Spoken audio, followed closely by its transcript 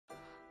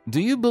Do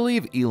you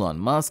believe Elon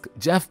Musk,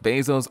 Jeff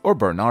Bezos, or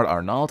Bernard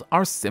Arnault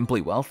are simply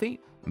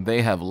wealthy?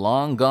 They have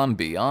long gone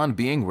beyond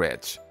being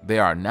rich. They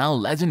are now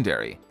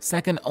legendary,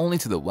 second only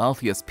to the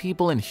wealthiest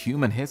people in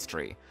human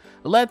history.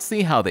 Let's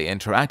see how they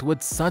interact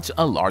with such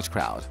a large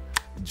crowd.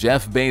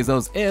 Jeff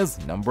Bezos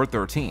is number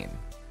 13.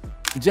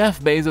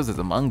 Jeff Bezos is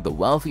among the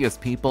wealthiest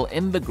people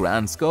in the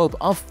grand scope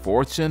of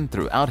fortune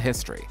throughout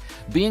history.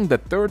 Being the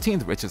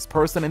 13th richest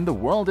person in the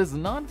world is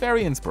not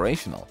very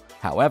inspirational.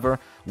 However,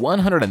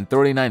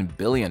 $139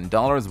 billion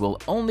will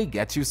only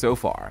get you so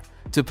far.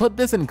 To put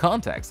this in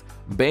context,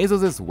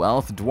 Bezos'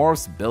 wealth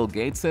dwarfs Bill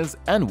Gates's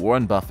and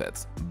Warren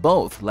Buffett's,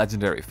 both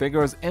legendary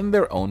figures in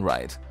their own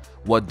right.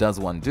 What does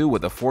one do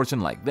with a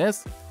fortune like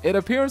this? It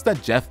appears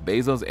that Jeff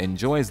Bezos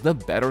enjoys the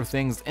better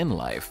things in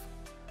life.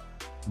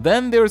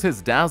 Then there's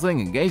his dazzling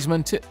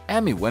engagement to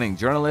Emmy-winning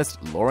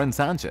journalist Lauren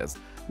Sanchez,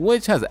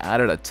 which has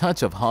added a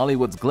touch of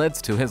Hollywood's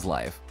glitz to his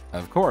life.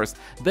 Of course,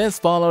 this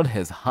followed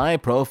his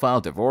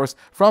high-profile divorce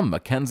from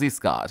Mackenzie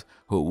Scott,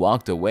 who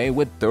walked away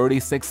with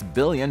 $36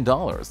 billion.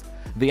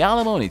 The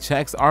alimony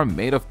checks are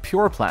made of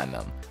pure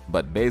platinum,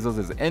 but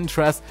Bezos'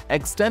 interests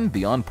extend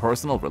beyond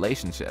personal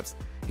relationships.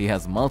 He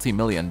has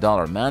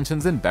multi-million-dollar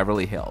mansions in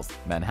Beverly Hills,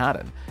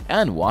 Manhattan,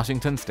 and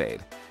Washington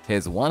State.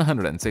 His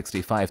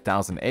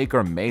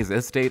 165,000-acre Maze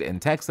estate in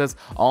Texas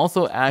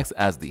also acts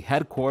as the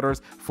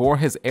headquarters for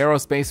his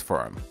aerospace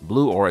firm,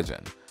 Blue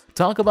Origin.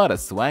 Talk about a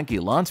swanky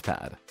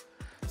launchpad.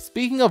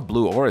 Speaking of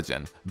Blue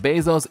Origin,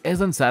 Bezos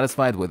isn't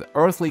satisfied with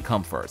earthly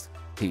comforts.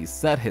 He's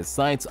set his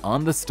sights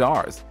on the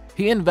stars.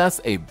 He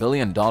invests $1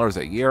 billion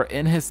a year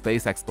in his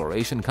space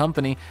exploration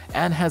company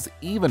and has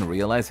even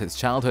realized his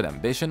childhood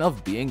ambition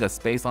of being a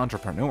space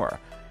entrepreneur.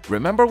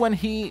 Remember when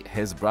he,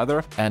 his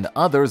brother, and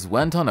others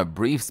went on a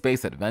brief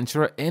space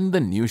adventure in the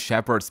New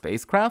Shepard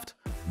spacecraft?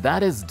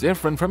 That is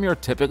different from your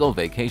typical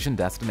vacation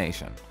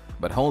destination.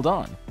 But hold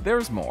on,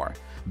 there's more.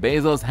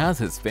 Bezos has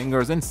his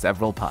fingers in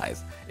several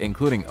pies,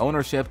 including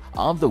ownership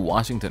of the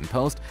Washington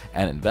Post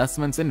and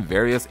investments in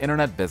various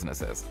internet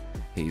businesses.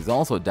 He's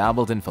also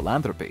dabbled in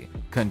philanthropy,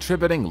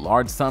 contributing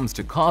large sums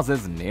to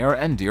causes near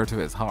and dear to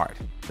his heart.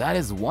 That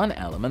is one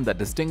element that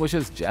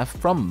distinguishes Jeff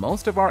from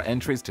most of our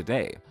entries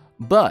today.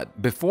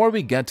 But before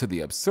we get to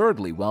the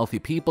absurdly wealthy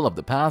people of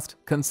the past,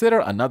 consider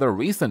another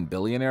recent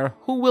billionaire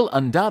who will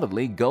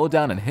undoubtedly go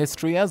down in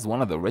history as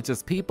one of the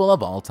richest people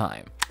of all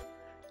time.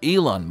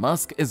 Elon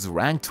Musk is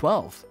ranked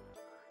 12th.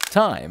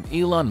 Time,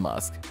 Elon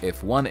Musk.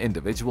 If one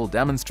individual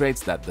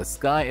demonstrates that the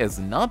sky is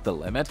not the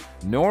limit,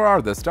 nor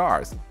are the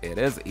stars, it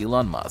is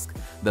Elon Musk.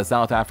 The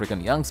South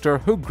African youngster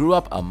who grew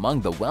up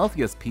among the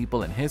wealthiest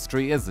people in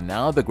history is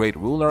now the great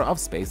ruler of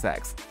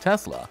SpaceX,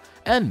 Tesla,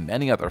 and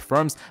many other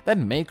firms that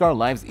make our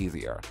lives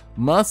easier.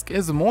 Musk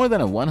is more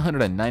than a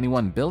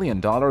 $191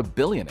 billion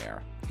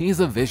billionaire. He's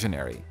a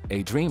visionary,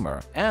 a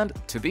dreamer, and,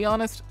 to be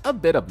honest, a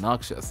bit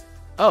obnoxious.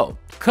 Oh,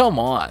 come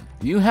on!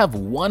 You have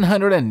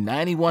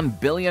 $191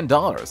 billion,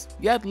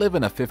 yet live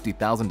in a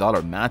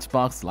 $50,000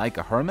 matchbox like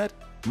a hermit?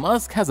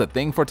 Musk has a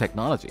thing for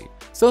technology,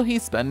 so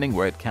he's spending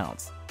where it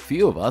counts.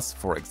 Few of us,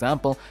 for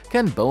example,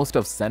 can boast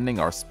of sending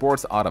our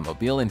sports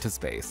automobile into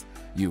space.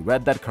 You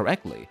read that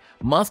correctly.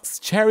 Musk's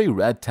cherry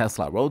red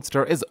Tesla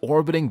Roadster is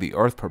orbiting the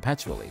Earth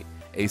perpetually,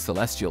 a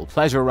celestial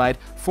pleasure ride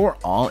for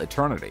all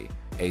eternity.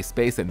 A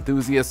space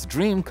enthusiast's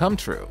dream come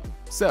true.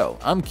 So,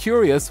 I'm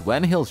curious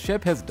when he'll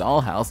ship his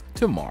dollhouse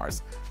to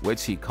Mars,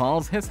 which he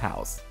calls his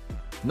house.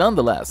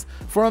 Nonetheless,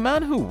 for a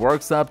man who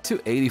works up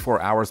to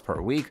 84 hours per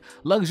week,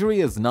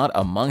 luxury is not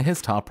among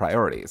his top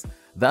priorities.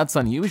 That's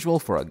unusual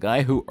for a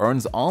guy who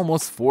earns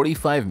almost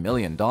 $45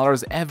 million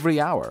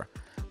every hour.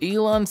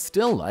 Elon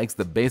still likes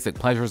the basic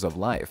pleasures of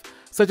life,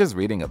 such as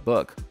reading a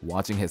book,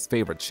 watching his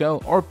favorite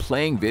show, or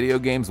playing video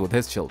games with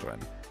his children.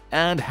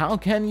 And how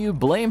can you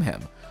blame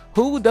him?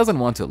 Who doesn't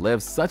want to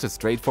live such a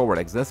straightforward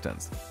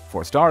existence?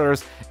 For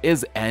starters,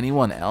 is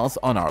anyone else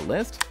on our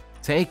list?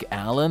 Take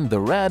Alan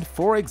the Red,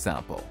 for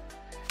example.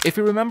 If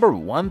you remember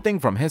one thing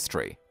from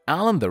history,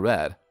 Alan the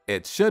Red,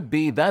 it should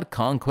be that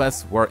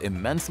conquests were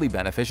immensely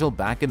beneficial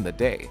back in the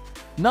day,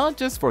 not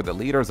just for the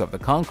leaders of the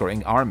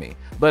conquering army,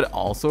 but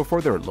also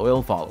for their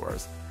loyal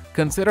followers.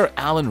 Consider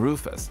Alan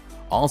Rufus,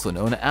 also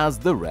known as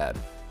the Red.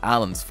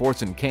 Alan's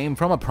fortune came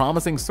from a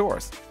promising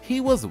source.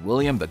 He was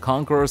William the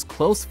Conqueror's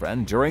close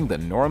friend during the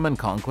Norman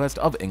conquest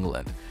of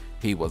England.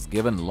 He was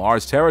given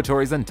large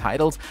territories and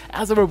titles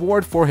as a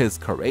reward for his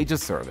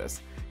courageous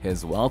service.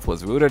 His wealth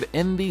was rooted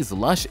in these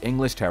lush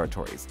English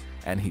territories,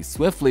 and he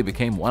swiftly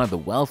became one of the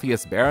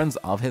wealthiest barons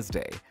of his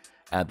day.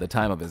 At the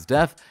time of his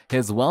death,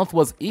 his wealth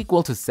was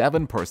equal to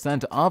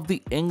 7% of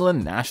the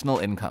England national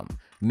income,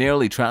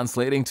 nearly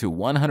translating to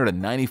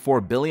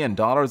 $194 billion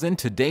in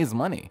today's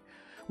money.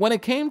 When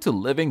it came to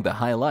living the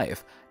high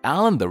life,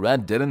 Alan the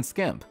Red didn't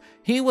skimp.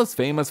 He was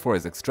famous for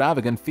his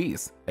extravagant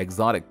feasts,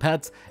 exotic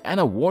pets, and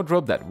a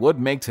wardrobe that would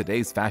make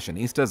today's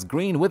fashionistas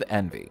green with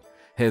envy.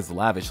 His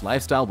lavish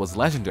lifestyle was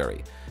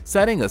legendary,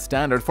 setting a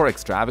standard for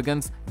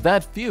extravagance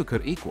that few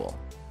could equal.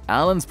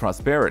 Alan's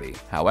prosperity,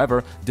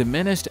 however,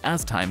 diminished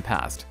as time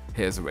passed.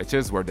 His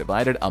riches were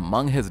divided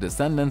among his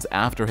descendants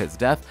after his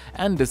death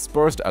and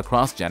dispersed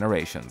across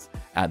generations.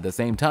 At the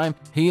same time,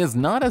 he is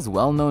not as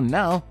well known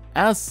now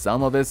as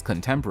some of his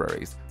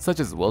contemporaries, such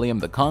as William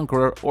the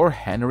Conqueror or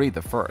Henry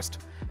I.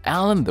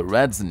 Alan the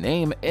Red's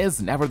name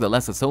is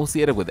nevertheless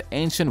associated with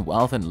ancient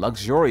wealth and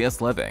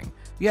luxurious living.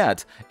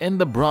 Yet, in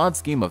the broad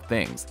scheme of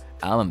things,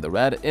 Alan the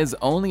Red is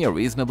only a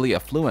reasonably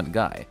affluent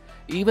guy.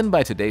 Even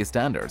by today's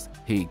standards,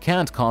 he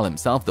can't call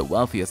himself the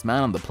wealthiest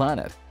man on the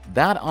planet.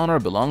 That honor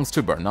belongs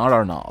to Bernard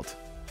Arnault.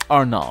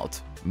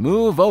 Arnault.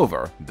 Move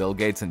over, Bill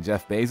Gates and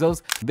Jeff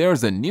Bezos.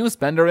 There's a new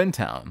spender in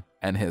town,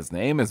 and his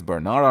name is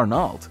Bernard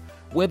Arnault.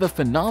 With a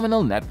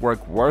phenomenal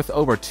network worth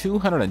over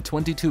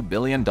 $222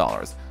 billion,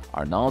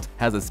 Arnault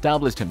has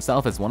established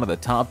himself as one of the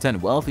top 10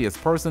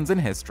 wealthiest persons in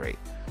history.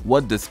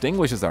 What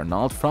distinguishes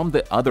Arnault from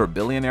the other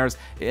billionaires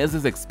is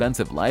his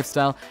expensive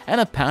lifestyle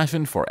and a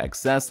passion for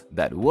excess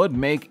that would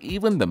make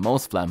even the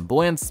most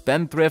flamboyant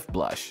spendthrift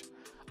blush.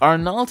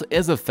 Arnault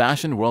is a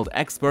fashion world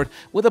expert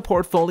with a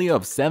portfolio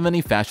of 70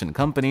 fashion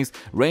companies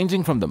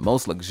ranging from the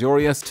most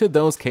luxurious to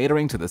those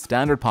catering to the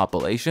standard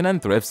population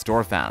and thrift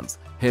store fans.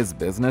 His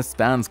business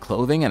spans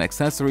clothing and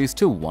accessories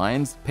to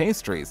wines,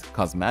 pastries,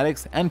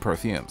 cosmetics, and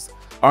perfumes.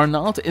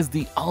 Arnault is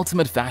the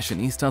ultimate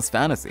fashionista's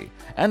fantasy,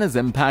 and his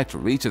impact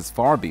reaches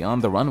far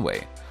beyond the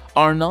runway.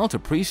 Arnault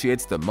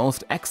appreciates the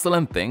most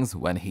excellent things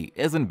when he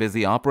isn't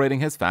busy operating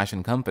his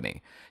fashion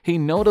company. He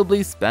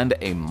notably spent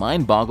a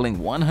mind-boggling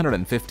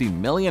 $150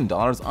 million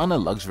on a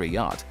luxury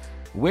yacht,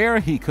 where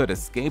he could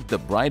escape the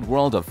bright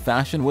world of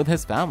fashion with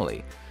his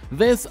family.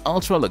 This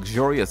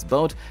ultra-luxurious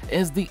boat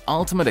is the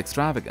ultimate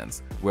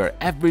extravagance, where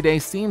every day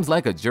seems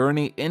like a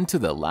journey into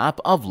the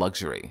lap of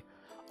luxury.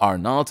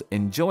 Arnault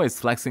enjoys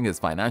flexing his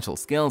financial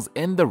skills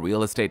in the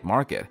real estate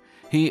market.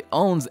 He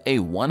owns a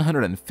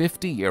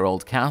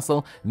 150-year-old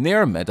castle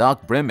near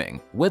Medoc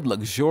brimming with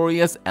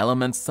luxurious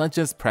elements such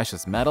as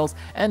precious metals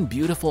and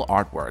beautiful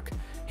artwork.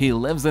 He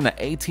lives in an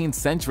 18th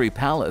century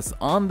palace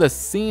on the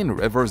Seine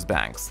River's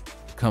banks,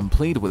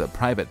 complete with a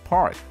private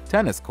park,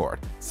 tennis court,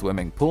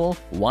 swimming pool,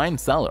 wine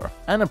cellar,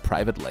 and a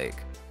private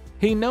lake.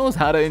 He knows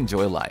how to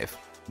enjoy life.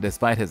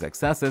 Despite his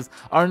excesses,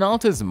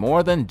 Arnault is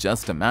more than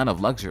just a man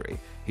of luxury.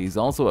 He's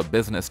also a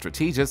business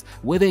strategist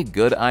with a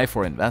good eye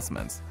for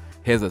investments.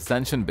 His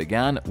ascension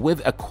began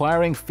with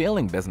acquiring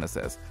failing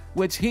businesses,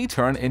 which he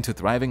turned into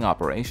thriving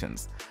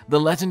operations. The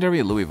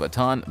legendary Louis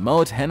Vuitton,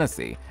 Moet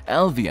Hennessy,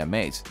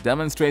 LVMH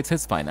demonstrates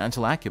his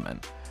financial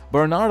acumen.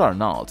 Bernard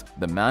Arnault,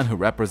 the man who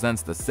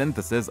represents the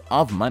synthesis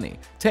of money,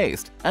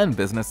 taste, and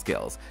business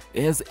skills,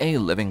 is a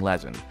living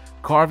legend,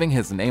 carving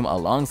his name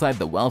alongside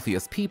the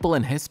wealthiest people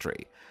in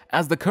history.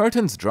 As the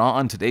curtains draw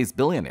on today's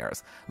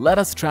billionaires, let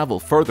us travel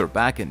further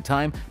back in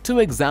time to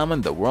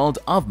examine the world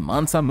of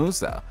Mansa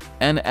Musa,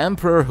 an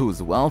emperor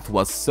whose wealth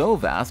was so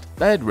vast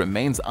that it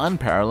remains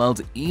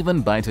unparalleled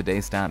even by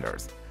today's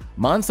standards.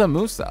 Mansa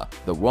Musa,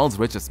 the world's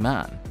richest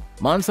man.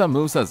 Mansa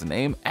Musa's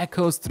name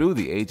echoes through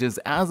the ages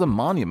as a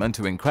monument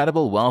to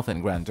incredible wealth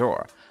and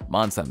grandeur.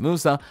 Mansa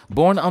Musa,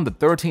 born on the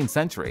 13th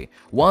century,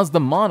 was the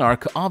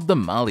monarch of the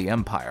Mali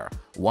Empire,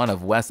 one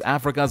of West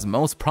Africa's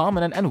most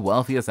prominent and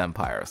wealthiest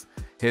empires.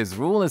 His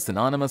rule is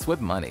synonymous with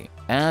money,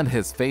 and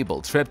his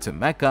fabled trip to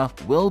Mecca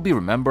will be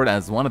remembered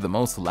as one of the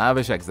most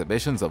lavish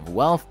exhibitions of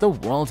wealth the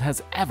world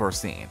has ever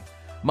seen.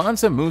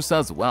 Mansa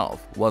Musa's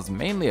wealth was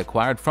mainly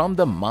acquired from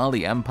the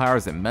Mali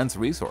Empire's immense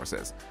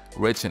resources.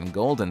 Rich in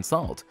gold and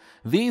salt,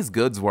 these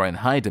goods were in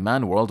high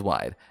demand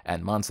worldwide,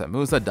 and Mansa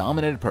Musa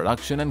dominated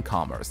production and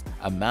commerce,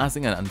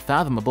 amassing an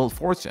unfathomable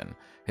fortune.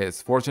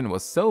 His fortune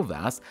was so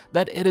vast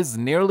that it is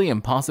nearly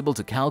impossible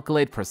to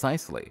calculate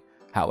precisely.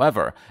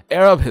 However,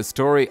 Arab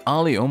historian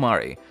Ali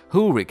Omari,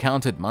 who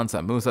recounted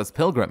Mansa Musa's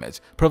pilgrimage,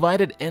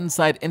 provided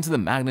insight into the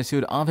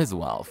magnitude of his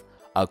wealth.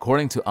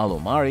 According to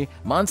Al-Omari,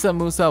 Mansa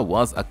Musa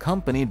was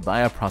accompanied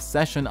by a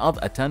procession of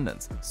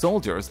attendants,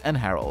 soldiers, and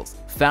heralds.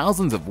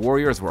 Thousands of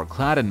warriors were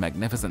clad in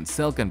magnificent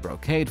silk and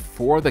brocade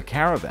for the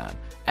caravan,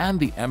 and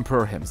the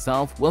emperor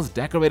himself was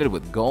decorated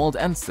with gold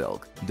and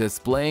silk,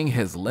 displaying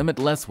his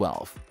limitless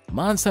wealth.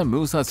 Mansa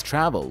Musa's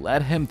travel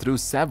led him through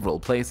several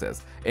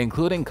places,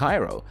 including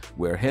Cairo,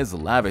 where his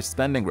lavish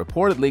spending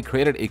reportedly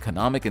created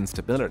economic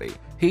instability.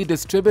 He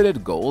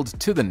distributed gold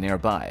to the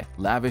nearby,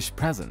 lavish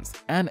presents,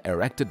 and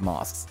erected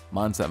mosques.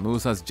 Mansa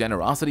Musa's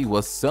generosity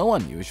was so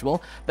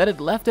unusual that it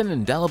left an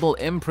indelible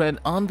imprint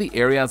on the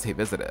areas he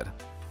visited.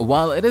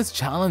 While it is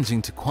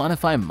challenging to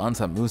quantify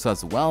Mansa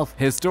Musa's wealth,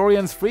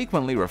 historians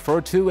frequently refer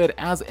to it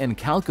as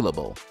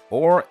incalculable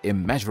or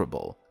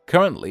immeasurable.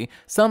 Currently,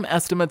 some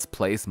estimates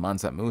place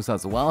Mansa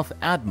Musa's wealth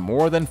at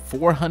more than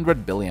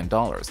 $400 billion,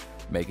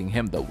 making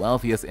him the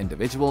wealthiest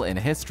individual in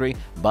history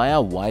by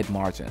a wide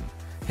margin.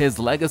 His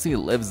legacy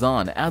lives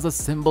on as a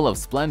symbol of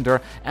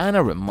splendor and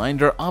a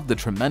reminder of the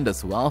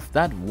tremendous wealth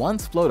that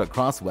once flowed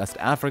across West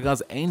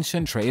Africa's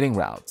ancient trading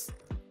routes.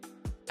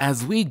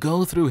 As we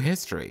go through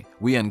history,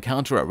 we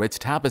encounter a rich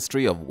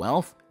tapestry of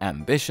wealth,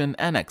 ambition,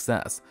 and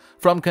excess.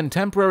 From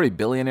contemporary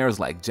billionaires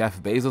like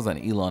Jeff Bezos and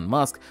Elon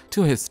Musk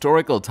to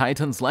historical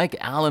titans like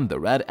Alan the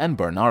Red and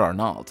Bernard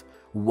Arnault,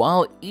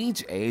 While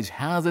each age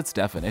has its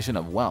definition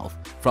of wealth,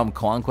 from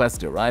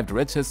conquest-derived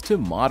riches to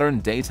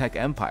modern-day tech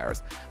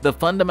empires, the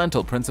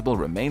fundamental principle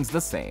remains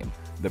the same: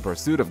 the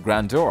pursuit of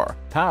grandeur,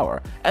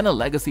 power, and a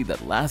legacy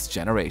that lasts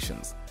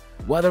generations.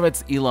 Whether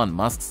it's Elon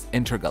Musk's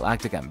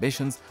intergalactic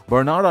ambitions,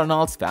 Bernard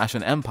Arnault's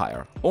fashion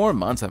empire, or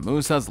Mansa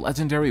Musa's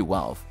legendary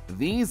wealth,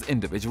 these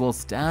individuals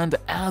stand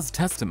as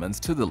testaments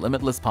to the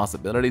limitless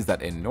possibilities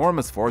that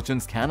enormous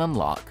fortunes can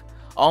unlock.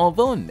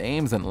 Although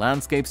names and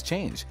landscapes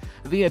change,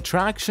 the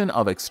attraction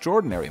of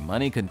extraordinary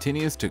money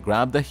continues to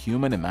grab the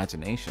human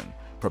imagination,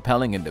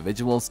 propelling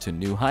individuals to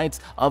new heights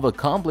of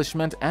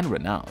accomplishment and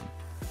renown.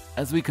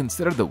 As we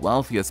consider the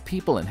wealthiest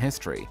people in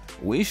history,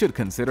 we should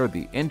consider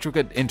the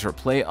intricate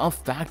interplay of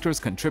factors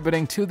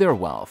contributing to their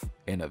wealth: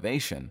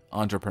 innovation,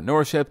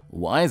 entrepreneurship,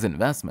 wise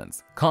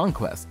investments,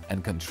 conquest,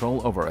 and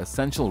control over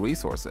essential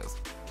resources.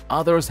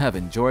 Others have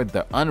enjoyed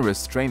the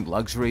unrestrained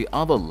luxury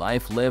of a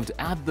life lived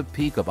at the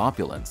peak of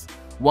opulence,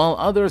 while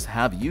others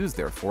have used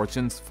their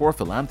fortunes for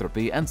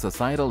philanthropy and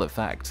societal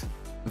effect.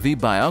 The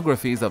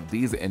biographies of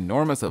these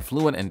enormous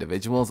affluent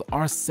individuals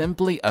are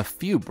simply a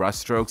few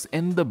brushstrokes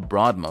in the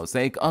broad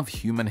mosaic of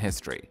human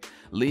history,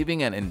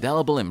 leaving an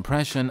indelible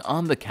impression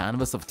on the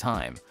canvas of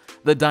time.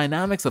 The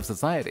dynamics of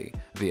society,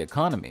 the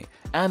economy,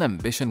 and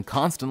ambition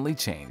constantly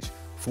change,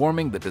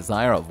 forming the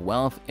desire of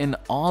wealth in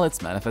all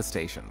its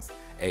manifestations,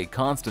 a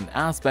constant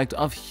aspect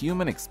of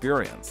human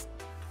experience.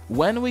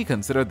 When we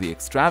consider the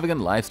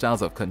extravagant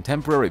lifestyles of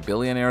contemporary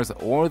billionaires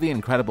or the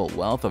incredible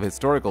wealth of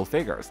historical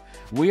figures,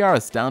 we are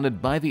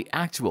astounded by the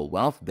actual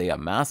wealth they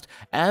amassed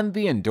and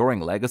the enduring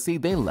legacy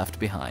they left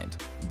behind.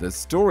 The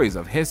stories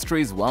of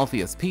history's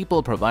wealthiest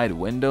people provide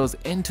windows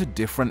into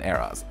different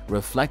eras,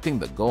 reflecting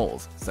the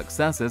goals,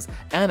 successes,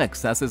 and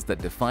excesses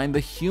that define the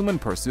human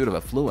pursuit of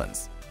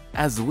affluence.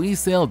 As we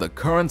sail the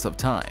currents of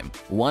time,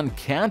 one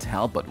can't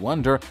help but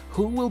wonder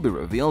who will be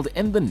revealed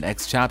in the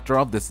next chapter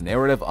of this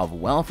narrative of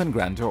wealth and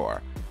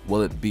grandeur.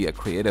 Will it be a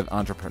creative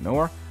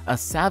entrepreneur, a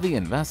savvy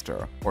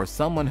investor, or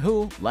someone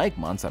who, like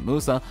Mansa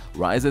Musa,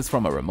 rises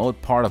from a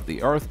remote part of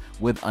the earth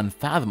with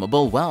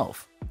unfathomable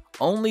wealth?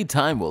 Only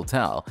time will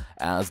tell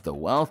as the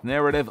wealth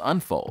narrative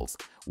unfolds,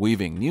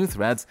 weaving new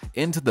threads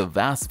into the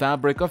vast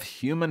fabric of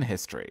human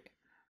history.